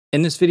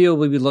In this video,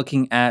 we'll be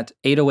looking at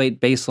 808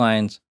 bass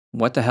lines.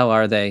 What the hell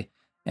are they,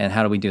 and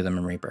how do we do them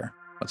in Reaper?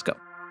 Let's go.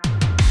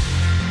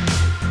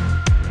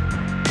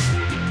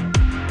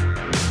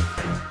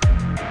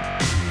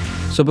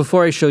 So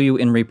before I show you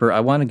in Reaper, I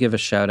want to give a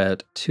shout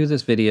out to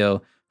this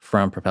video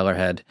from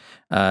Propellerhead.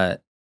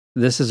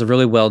 This is a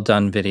really well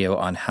done video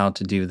on how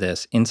to do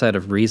this inside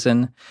of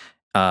Reason,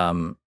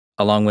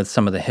 along with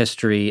some of the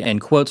history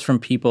and quotes from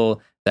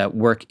people that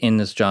work in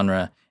this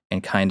genre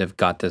and kind of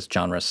got this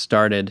genre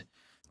started.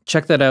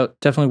 Check that out.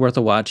 Definitely worth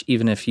a watch,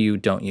 even if you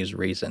don't use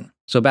Reason.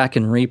 So back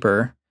in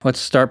Reaper, let's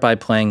start by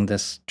playing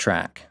this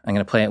track. I'm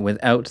going to play it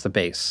without the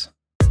bass.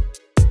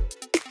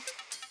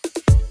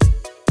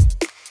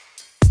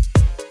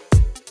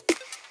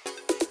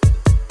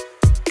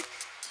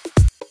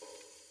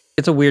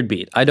 It's a weird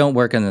beat. I don't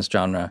work in this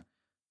genre,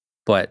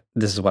 but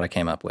this is what I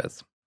came up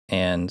with.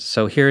 And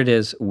so here it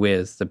is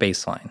with the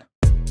bass line.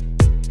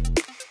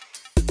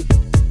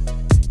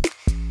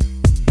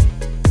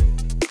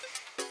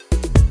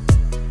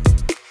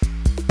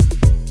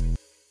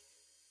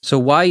 So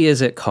why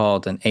is it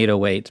called an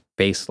 808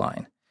 bass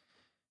line?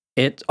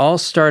 It all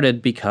started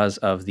because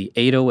of the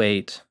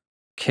 808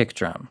 kick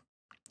drum.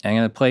 I'm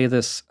going to play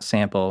this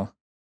sample.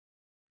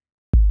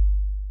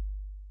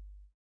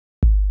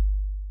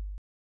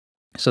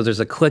 So there's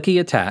a clicky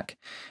attack,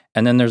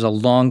 and then there's a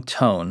long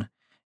tone.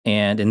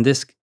 And in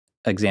this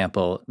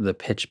example, the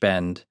pitch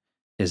bend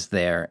is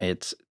there.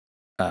 It's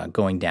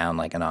going down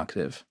like an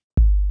octave.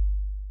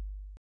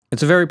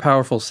 It's a very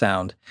powerful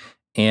sound.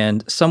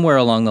 And somewhere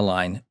along the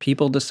line,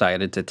 people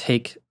decided to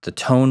take the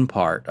tone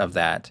part of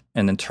that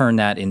and then turn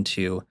that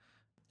into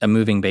a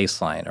moving bass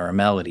line or a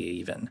melody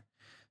even.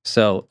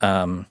 So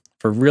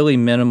for really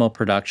minimal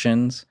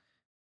productions,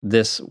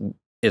 this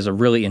is a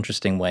really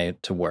interesting way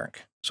to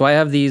work. So I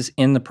have these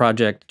in the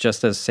project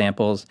just as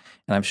samples,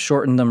 and I've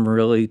shortened them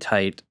really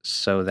tight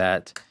so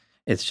that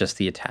it's just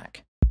the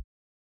attack.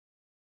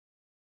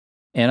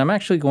 And I'm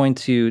actually going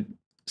to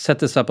set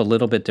this up a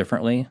little bit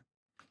differently.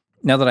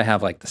 Now that I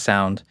have like the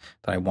sound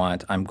that I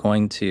want, I'm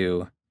going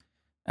to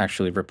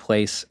actually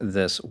replace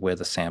this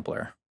with a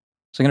sampler.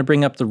 So I'm going to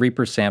bring up the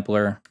Reaper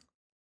sampler,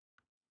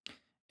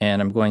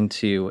 and I'm going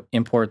to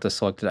import the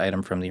selected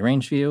item from the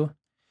arrange view,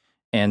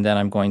 and then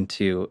I'm going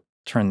to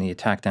turn the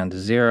attack down to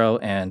 0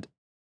 and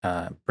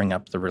bring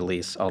up the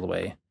release all the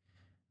way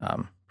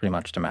pretty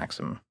much to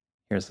maximum.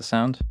 Here's the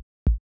sound.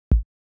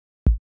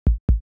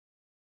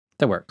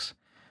 That works.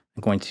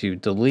 I'm going to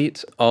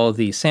delete all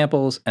the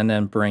samples and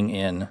then bring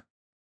in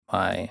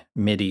my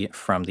MIDI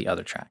from the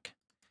other track.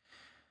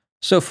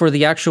 So for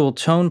the actual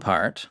tone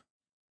part,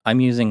 I'm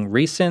using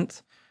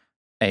Resynth,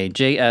 a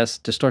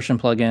JS distortion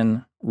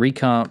plugin,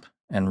 Recomp,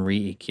 and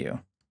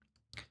Re-EQ.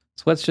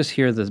 So let's just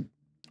hear the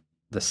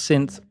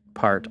synth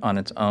part on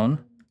its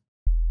own.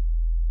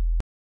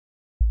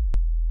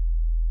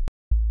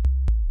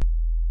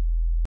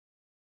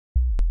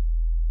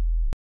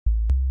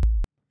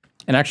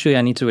 And actually,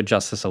 I need to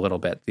adjust this a little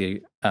bit.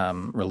 The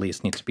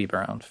release needs to be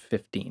around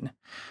 15.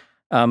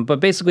 But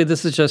basically,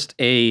 this is just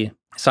a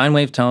sine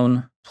wave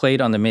tone played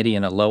on the MIDI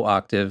in a low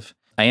octave.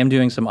 I am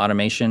doing some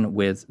automation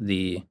with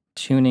the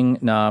tuning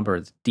knob,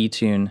 or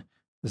detune,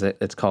 as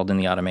it's called in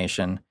the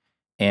automation.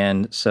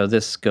 And so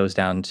this goes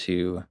down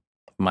to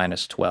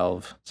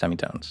 -12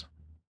 semitones.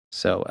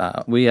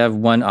 So we have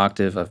 1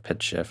 octave of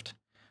pitch shift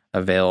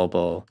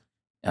available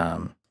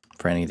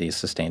for any of these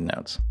sustained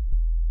notes.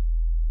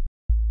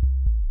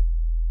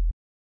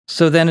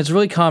 So then it's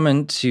really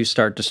common to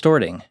start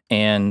distorting,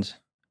 and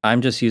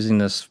I'm just using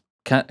this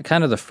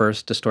kind of the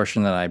first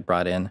distortion that I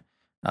brought in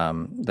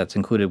that's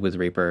included with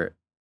Reaper.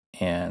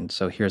 And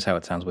so here's how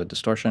it sounds with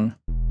distortion.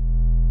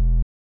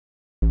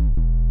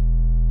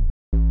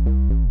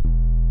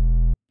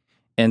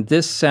 And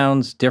this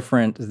sounds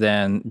different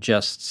than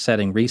just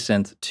setting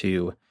Resynth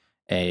to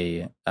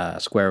a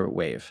square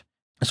wave.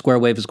 A square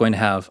wave is going to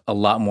have a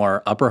lot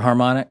more upper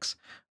harmonics,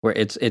 where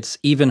it's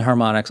even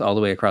harmonics all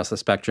the way across the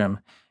spectrum.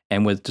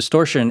 And with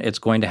distortion, it's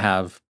going to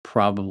have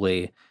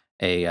probably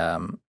a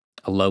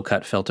low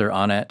cut filter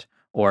on it,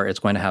 or it's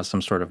going to have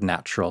some sort of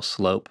natural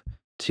slope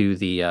to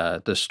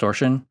the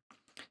distortion.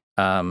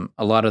 A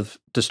lot of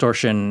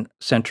distortion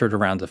centered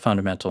around the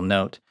fundamental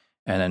note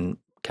and then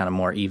kind of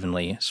more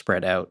evenly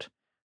spread out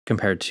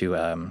compared to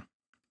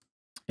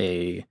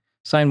a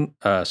sine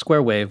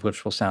square wave,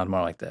 which will sound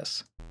more like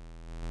this.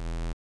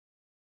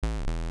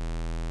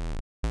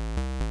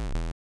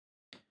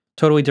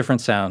 Totally different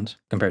sound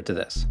compared to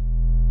this.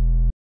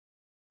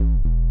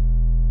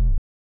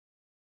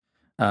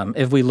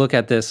 If we look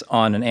at this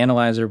on an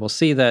analyzer, we'll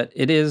see that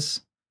it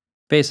is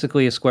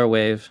basically a square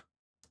wave,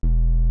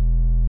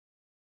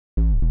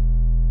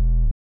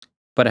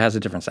 but it has a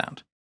different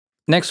sound.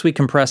 Next, we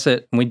compress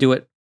it, and we do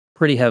it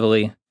pretty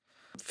heavily.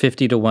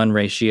 50-to-1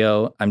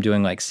 ratio. I'm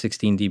doing like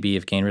 16 dB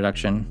of gain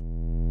reduction.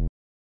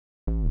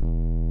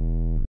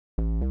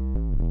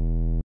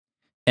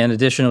 And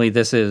additionally,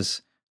 this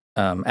is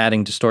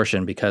adding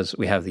distortion because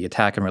we have the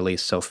attack and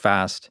release so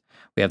fast.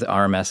 We have the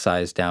RMS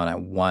size down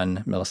at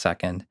 1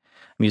 millisecond.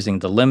 I'm using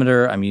the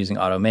limiter, I'm using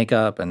auto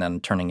makeup, and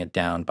then turning it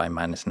down by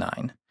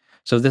 -9.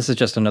 So this is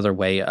just another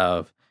way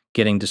of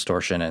getting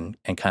distortion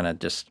and kind of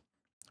just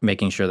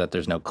making sure that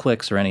there's no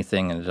clicks or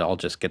anything, and it all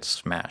just gets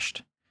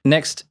smashed.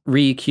 Next,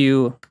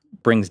 re-EQ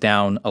brings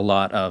down a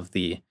lot of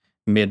the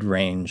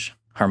mid-range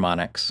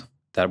harmonics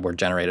that were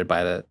generated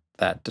by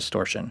that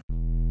distortion.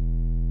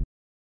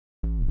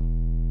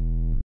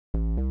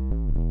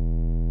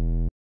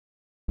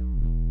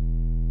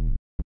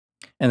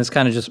 And this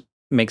kind of just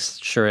makes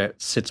sure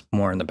it sits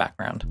more in the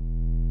background.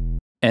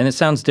 And it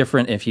sounds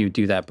different if you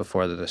do that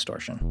before the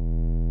distortion.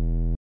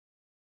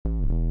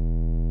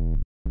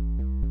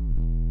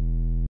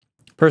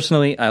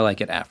 Personally, I like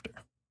it after.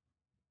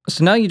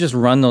 So now you just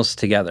run those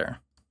together,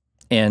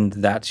 and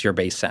that's your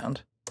bass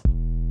sound.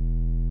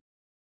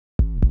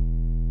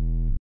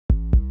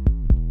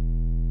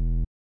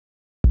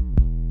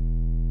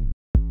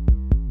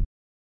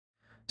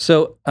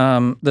 So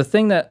the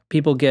thing that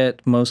people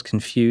get most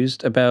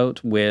confused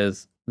about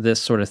with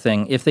this sort of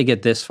thing, if they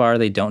get this far,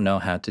 they don't know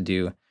how to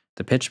do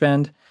the pitch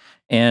bend.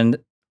 And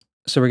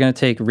so we're going to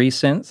take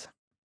resynth.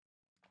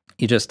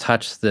 You just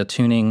touch the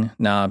tuning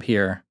knob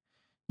here.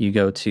 You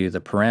go to the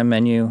param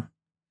menu,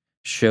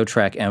 show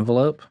track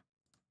envelope,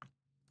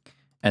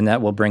 and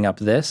that will bring up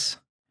this.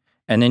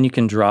 And then you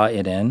can draw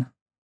it in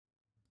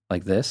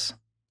like this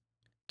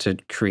to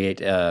create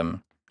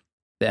the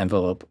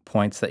envelope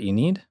points that you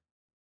need.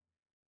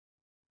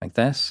 Like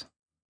this.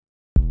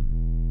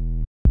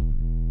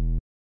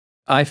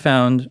 I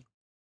found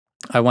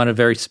I want a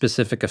very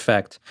specific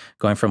effect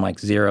going from like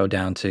 0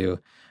 down to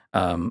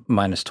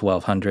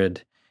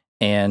 -1200.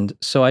 And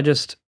so I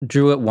just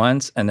drew it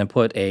once and then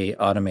put a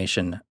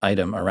automation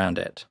item around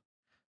it.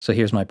 So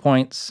here's my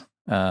points.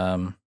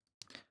 Let's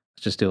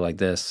just do it like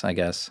this, I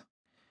guess.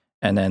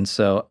 And then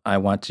so I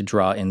want to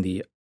draw in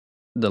the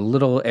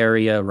little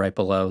area right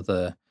below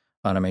the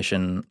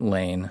automation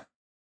lane.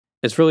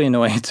 It's really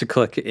annoying to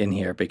click in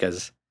here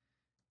because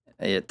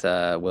it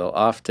will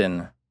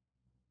often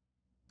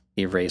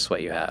erase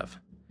what you have.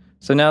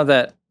 So now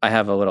that I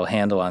have a little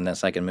handle on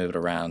this, I can move it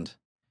around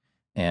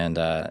and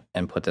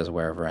put this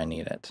wherever I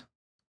need it.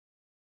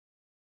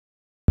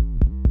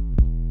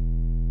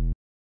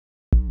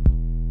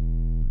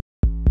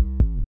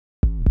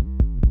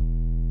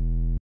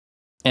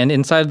 And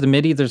inside of the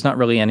MIDI, there's not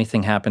really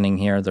anything happening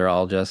here. They're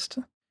all just,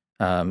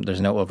 there's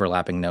no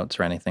overlapping notes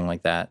or anything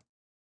like that.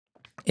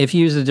 If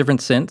you use a different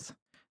synth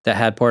that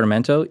had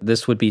portamento,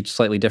 this would be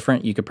slightly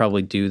different. You could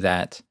probably do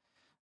that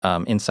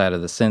inside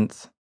of the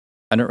synth.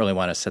 I don't really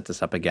want to set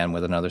this up again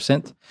with another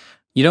synth.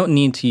 You don't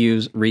need to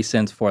use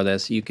resynth for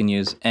this. You can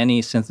use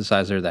any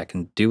synthesizer that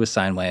can do a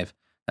sine wave.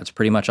 That's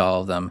pretty much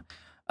all of them.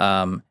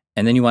 And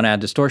then you want to add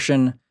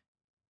distortion,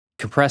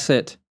 compress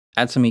it,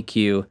 add some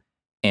EQ,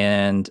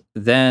 and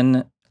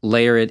then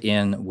layer it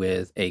in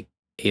with a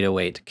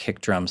 808 kick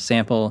drum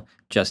sample,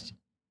 just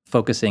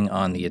focusing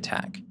on the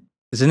attack.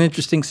 It's an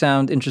interesting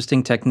sound,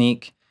 interesting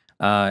technique,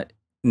 not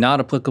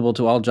applicable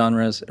to all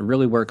genres. It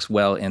really works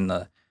well in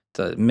the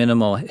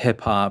minimal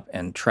hip hop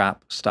and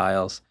trap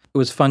styles. It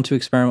was fun to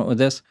experiment with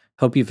this.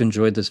 Hope you've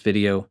enjoyed this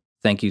video.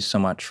 Thank you so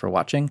much for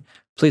watching.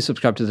 Please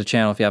subscribe to the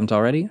channel if you haven't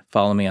already.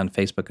 Follow me on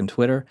Facebook and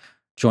Twitter.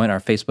 Join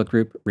our Facebook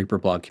group, Reaper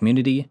Blog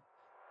Community.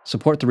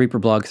 Support the Reaper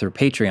Blog through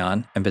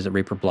Patreon and visit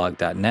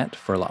reaperblog.net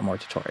for a lot more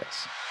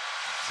tutorials.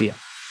 See ya.